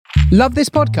Love this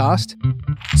podcast?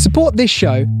 Support this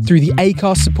show through the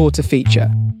Acast supporter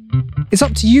feature. It's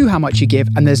up to you how much you give,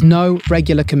 and there's no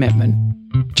regular commitment.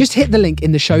 Just hit the link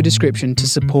in the show description to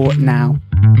support now.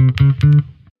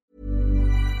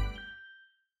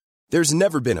 There's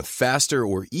never been a faster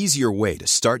or easier way to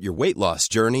start your weight loss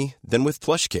journey than with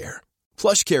PlushCare.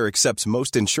 PlushCare accepts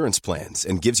most insurance plans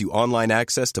and gives you online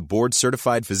access to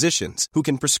board-certified physicians who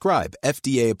can prescribe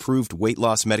FDA-approved weight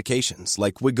loss medications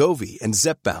like Wegovy and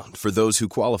Zepbound for those who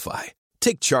qualify.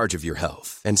 Take charge of your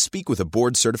health and speak with a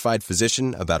board-certified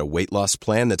physician about a weight loss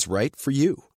plan that's right for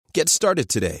you. Get started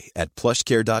today at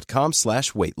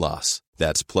plushcare.com/weight loss.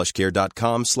 That's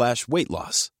plushcare.com/weight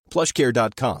loss.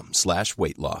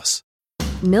 plushcare.com/weight loss.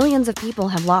 Millions of people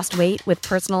have lost weight with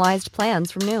personalized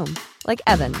plans from Noom. Like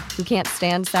Evan, who can't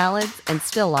stand salads and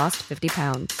still lost 50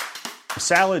 pounds.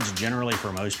 Salads generally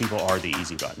for most people are the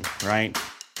easy button, right?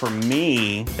 For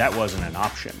me, that wasn't an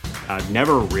option. I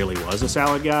never really was a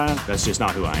salad guy. That's just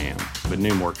not who I am. But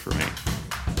Noom worked for me.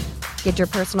 Get your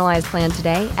personalized plan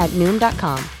today at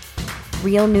Noom.com.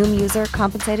 Real Noom user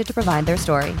compensated to provide their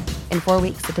story. In 4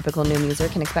 weeks, the typical Noom user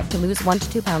can expect to lose 1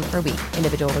 to 2 pounds per week.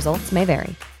 Individual results may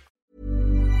vary.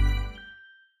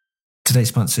 Today's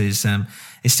sponsor is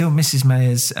still Mrs.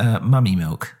 Mayer's mummy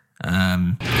milk.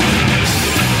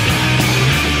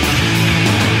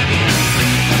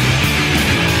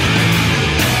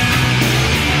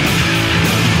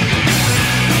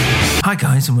 Hi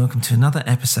guys, and welcome to another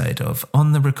episode of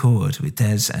On the Record with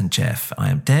Des and Jeff. I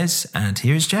am Des, and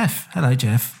here is Jeff. Hello,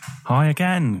 Jeff. Hi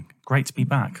again. Great to be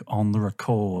back on the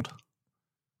record.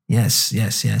 Yes.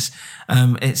 It's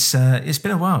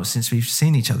been a while since we've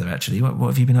seen each other. Actually, what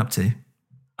have you been up to?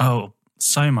 Oh,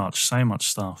 so much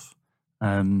stuff.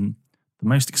 The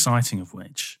most exciting of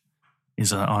which is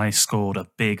that I scored a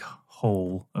big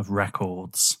haul of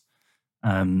records.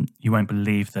 You won't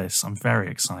believe this. I'm very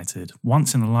excited.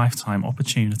 Once in a lifetime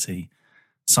opportunity.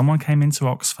 Someone came into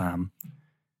Oxfam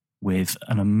with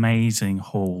an amazing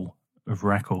haul of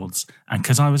records. And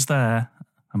because I was there,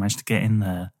 I managed to get in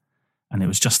there. And it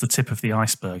was just the tip of the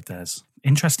iceberg, Des.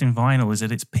 Interest in vinyl is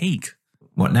at its peak.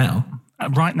 What now?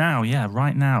 Right now.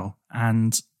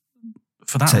 And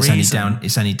for that so it's reason...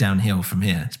 it's only downhill from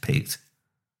here. It's peaked.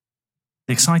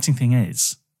 The exciting thing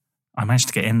is, I managed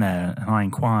to get in there and I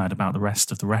inquired about the rest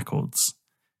of the records.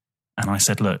 And I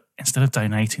said, look, instead of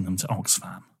donating them to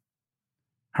Oxfam,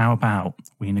 how about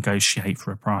we negotiate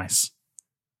for a price?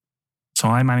 So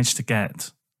I managed to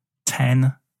get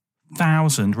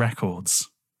 10,000 records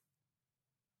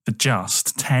for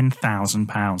just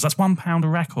 £10,000. That's £1 a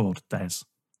record, Des.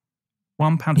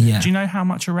 £1. Yeah. Do you know how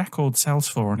much a record sells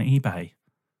for on eBay?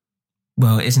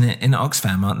 Well, isn't it in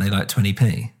Oxfam, aren't they like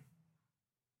 20p?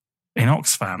 In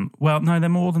Oxfam? Well, no, they're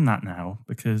more than that now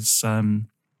because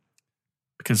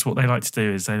what they like to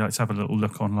do is they like to have a little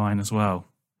look online as well.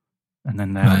 And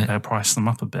then they'll price them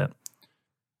up a bit.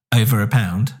 Over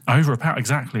 £1? Over £1,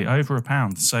 exactly, over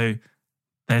 £1. So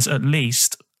there's at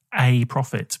least a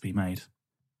profit to be made.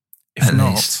 If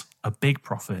not, a big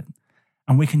profit.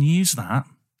 And we can use that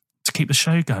to keep the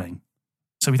show going.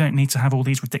 So we don't need to have all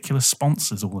these ridiculous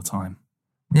sponsors all the time.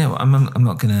 Yeah, well, I'm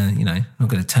not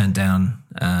gonna turn down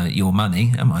your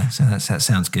money, am I? So that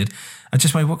sounds good. I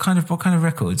just wonder what kind of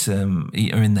records are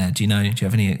in there. Do you know? Do you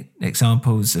have any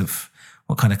examples of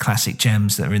what kind of classic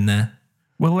gems that are in there?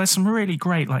 Well, there's some really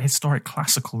great like historic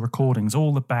classical recordings,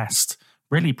 all the best.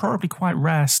 Really, probably quite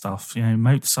rare stuff. You know,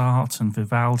 Mozart and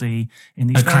Vivaldi in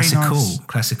these very nice...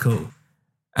 classical.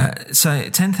 So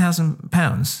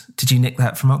 £10,000. Did you nick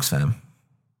that from Oxfam?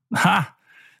 Ha.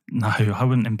 No, I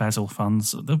wouldn't embezzle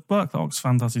funds. The work that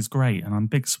Oxfam does is great, and I'm a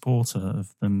big supporter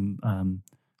of them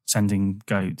sending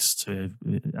goats to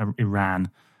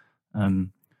Iran.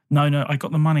 No, I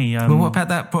got the money. Well, what about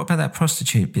that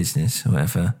prostitute business or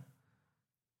whatever?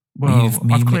 Well,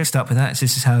 were you mixed up with that? So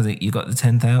this is how you got the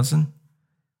 10,000?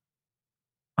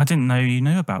 I didn't know you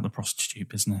knew about the prostitute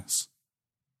business.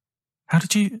 How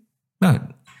did you? No,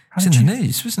 it's in the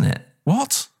news, wasn't it?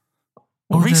 What?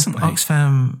 Well, recently,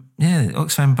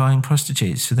 Oxfam buying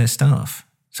prostitutes for their staff.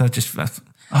 So I just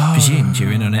presumed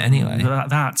you're in on it anyway.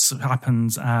 That's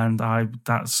happened, and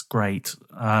that's great.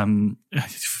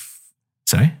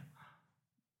 Sorry?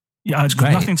 Yeah, it's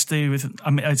great. Nothing to do with.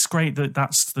 I mean, it's great that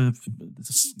that's the.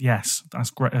 Yes, that's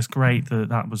great. It's great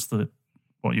that was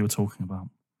what you were talking about.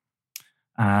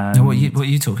 Now, what are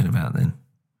you talking about then?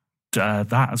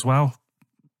 That as well.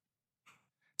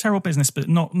 Terrible business, but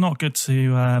not good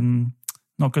to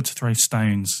throw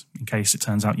stones in case it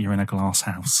turns out you're in a glass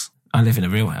house. I live in a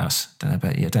real house. Don't know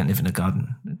about you. I don't live in a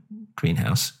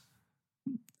greenhouse.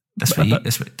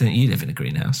 Don't you live in a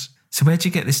greenhouse? So where'd you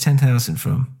get this 10,000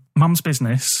 from? Mum's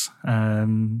Business,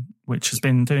 which has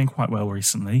been doing quite well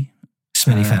recently.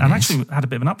 Smelly Fannies. And actually had a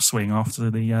bit of an upswing after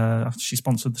she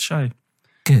sponsored the show.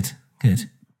 Good. I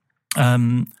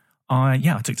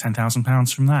took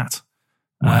 £10,000 from that.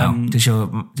 Wow. Does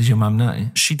your mum know?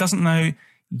 She doesn't know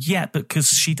yet because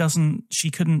she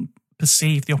couldn't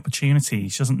perceive the opportunity.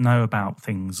 She doesn't know about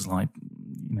things like,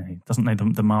 doesn't know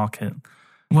the market.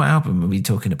 What album are we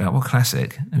talking about? What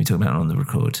classic are we talking about on the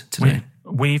record today?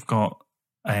 We've got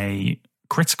a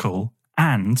critical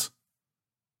and,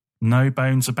 no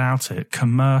bones about it,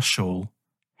 commercial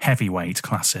heavyweight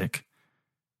classic.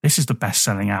 This is the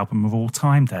best-selling album of all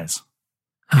time, Des.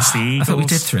 It's the Eagles. I thought we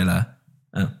did Thriller.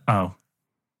 Oh.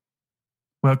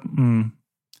 Well,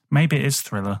 maybe it is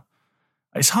Thriller.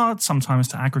 It's hard sometimes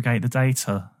to aggregate the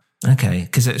data. Okay,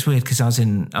 because it's weird because I was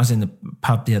in the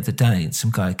pub the other day and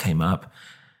some guy came up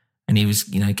and he was,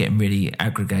 getting really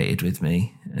aggregated with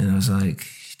me. And I was like,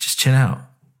 just chill out.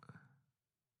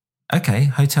 Okay,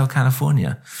 Hotel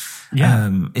California.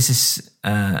 Yeah. Is this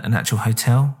an actual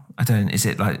hotel? Is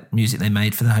it like music they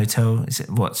made for the hotel? Is it,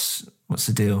 what's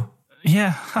the deal?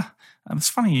 Yeah. It's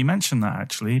funny you mentioned that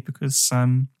actually, because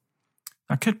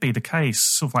that could be the case,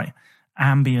 sort of like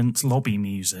ambient lobby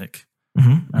music.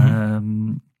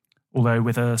 Mm-hmm. Although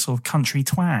with a sort of country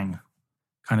twang,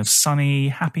 kind of sunny,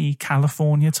 happy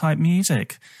California type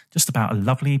music. Just about a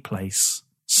lovely place.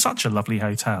 Such a lovely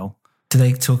hotel. Do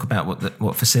they talk about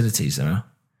what facilities there are?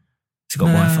 Has it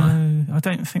got Wi-Fi? I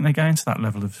don't think they go into that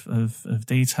level of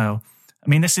detail. I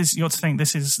mean, this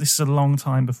is a long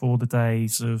time before the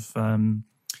days of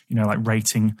like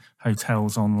rating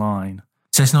hotels online.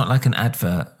 So it's not like an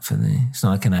advert it's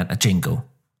not like a jingle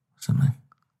or something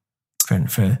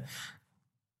for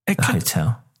the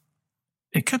hotel.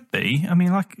 It could be. I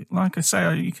mean, like I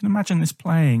say, you can imagine this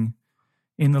playing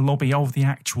in the lobby of the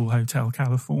actual Hotel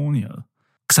California.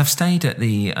 Because I've stayed at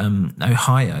the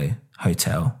Ohio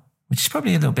Hotel, which is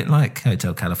probably a little bit like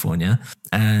Hotel California.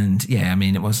 And yeah, I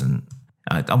mean, it wasn't,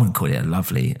 I wouldn't call it a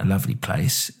lovely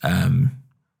place. I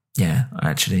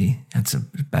actually had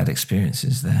some bad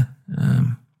experiences there.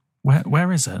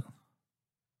 Where is it?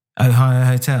 Ohio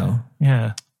Hotel.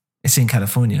 Yeah. It's in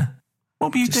California.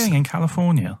 What were you doing in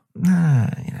California?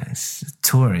 It's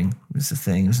touring was the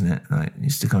thing, wasn't it? Like, I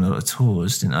used to go on a lot of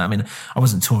tours, didn't I? I mean, I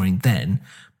wasn't touring then,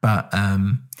 but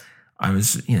I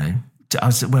was,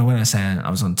 when I say I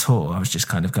was on tour, I was just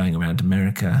kind of going around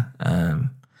America,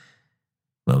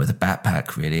 with a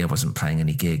backpack, really. I wasn't playing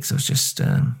any gigs. I was just,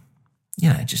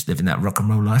 just living that rock and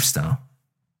roll lifestyle.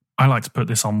 I like to put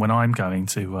this on when I'm going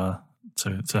to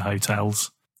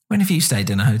hotels. When have you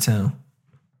stayed in a hotel?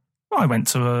 Well, I went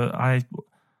to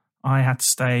I had to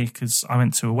stay because I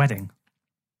went to a wedding.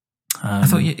 I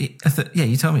thought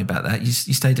you told me about that. You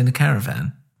stayed in a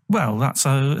caravan. Well, that's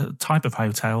a type of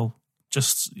hotel.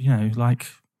 Just, it's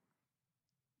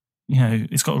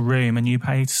got a room and you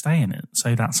pay to stay in it.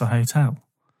 So that's a hotel.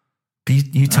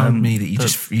 But you told me that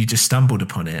you just stumbled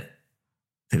upon it.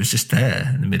 It was just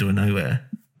there in the middle of nowhere.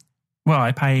 Well,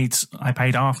 I paid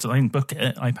after. I didn't book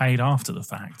it. I paid after the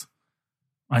fact.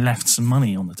 I left some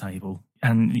money on the table,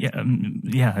 and I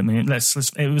mean,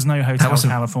 it was no Hotel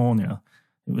California.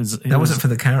 That wasn't for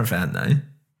the caravan, though.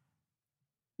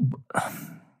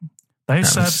 Those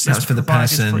services that was for the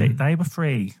person. Free. They were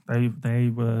free. They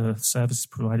were services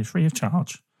provided free of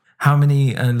charge. How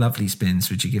many lovely spins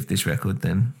would you give this record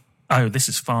then? Oh, this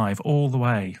is 5 all the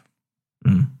way.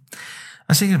 I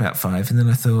was thinking about 5, and then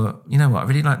I thought, you know what? I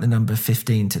really like the number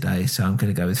 15 today, so I'm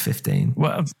going to go with 15.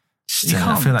 Well,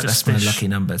 I feel like that's my lucky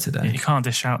number today. You can't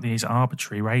dish out these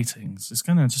arbitrary ratings. It's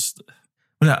going to just...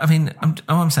 Well, I mean,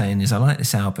 all I'm saying is I like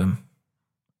this album.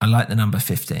 I like the number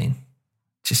 15.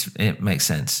 It makes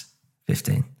sense.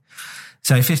 15.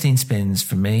 So 15 spins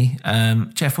from me.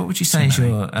 Jeff, what would you say is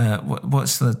your...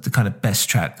 what's the kind of best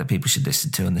track that people should listen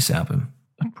to on this album?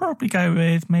 I'd probably go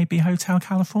with maybe Hotel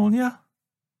California.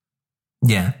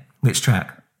 Yeah. Which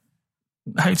track?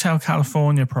 Hotel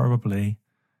California, probably.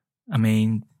 I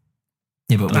mean...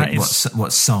 Yeah, but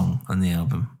what song on the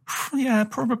album? Yeah,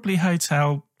 probably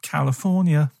Hotel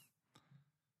California.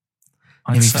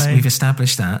 We've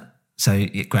established that. So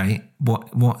great.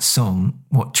 What song?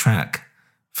 What track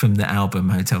from the album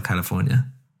Hotel California?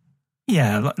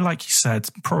 Yeah, like you said,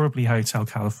 probably Hotel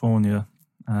California.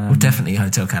 Well, definitely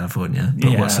Hotel California.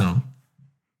 But what song?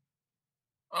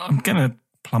 I'm gonna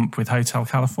plump with Hotel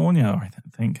California. I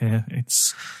think here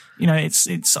it's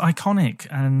iconic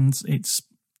and it's.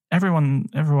 Everyone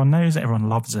knows it. Everyone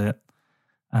loves it.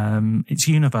 It's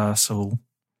universal.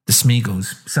 The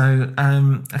Smeagol's. So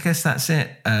I guess that's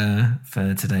it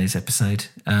for today's episode.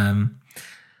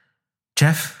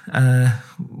 Jeff,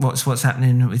 what's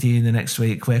happening with you in the next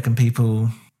week? Where can people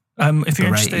if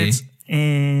you're berate interested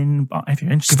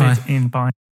you? in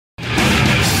buying.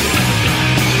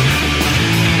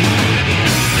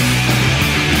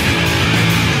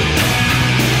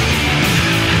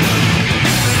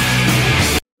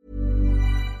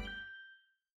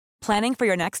 Planning for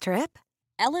your next trip?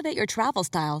 Elevate your travel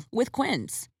style with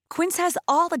Quince. Quince has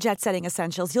all the jet-setting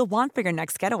essentials you'll want for your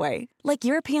next getaway, like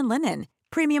European linen,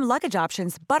 premium luggage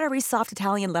options, buttery soft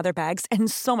Italian leather bags, and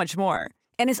so much more.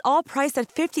 And is all priced at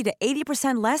 50 to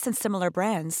 80% less than similar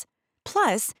brands.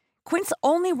 Plus, Quince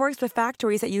only works with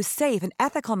factories that use safe and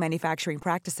ethical manufacturing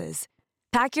practices.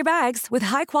 Pack your bags with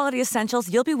high-quality essentials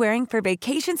you'll be wearing for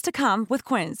vacations to come with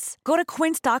Quince. Go to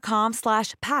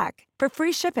quince.com/pack for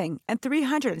free shipping and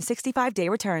 365-day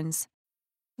returns.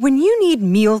 When you need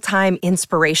mealtime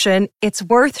inspiration, it's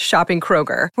worth shopping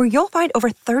Kroger, where you'll find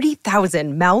over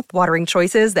 30,000 mouth-watering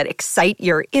choices that excite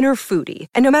your inner foodie.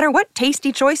 And no matter what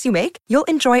tasty choice you make, you'll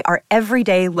enjoy our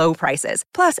everyday low prices,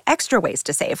 plus extra ways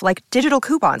to save, like digital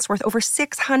coupons worth over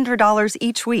 $600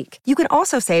 each week. You can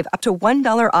also save up to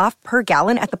 $1 off per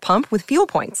gallon at the pump with fuel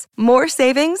points. More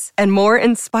savings and more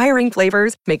inspiring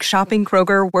flavors make shopping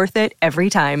Kroger worth it every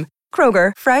time.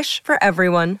 Kroger, fresh for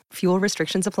everyone. Fuel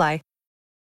restrictions apply.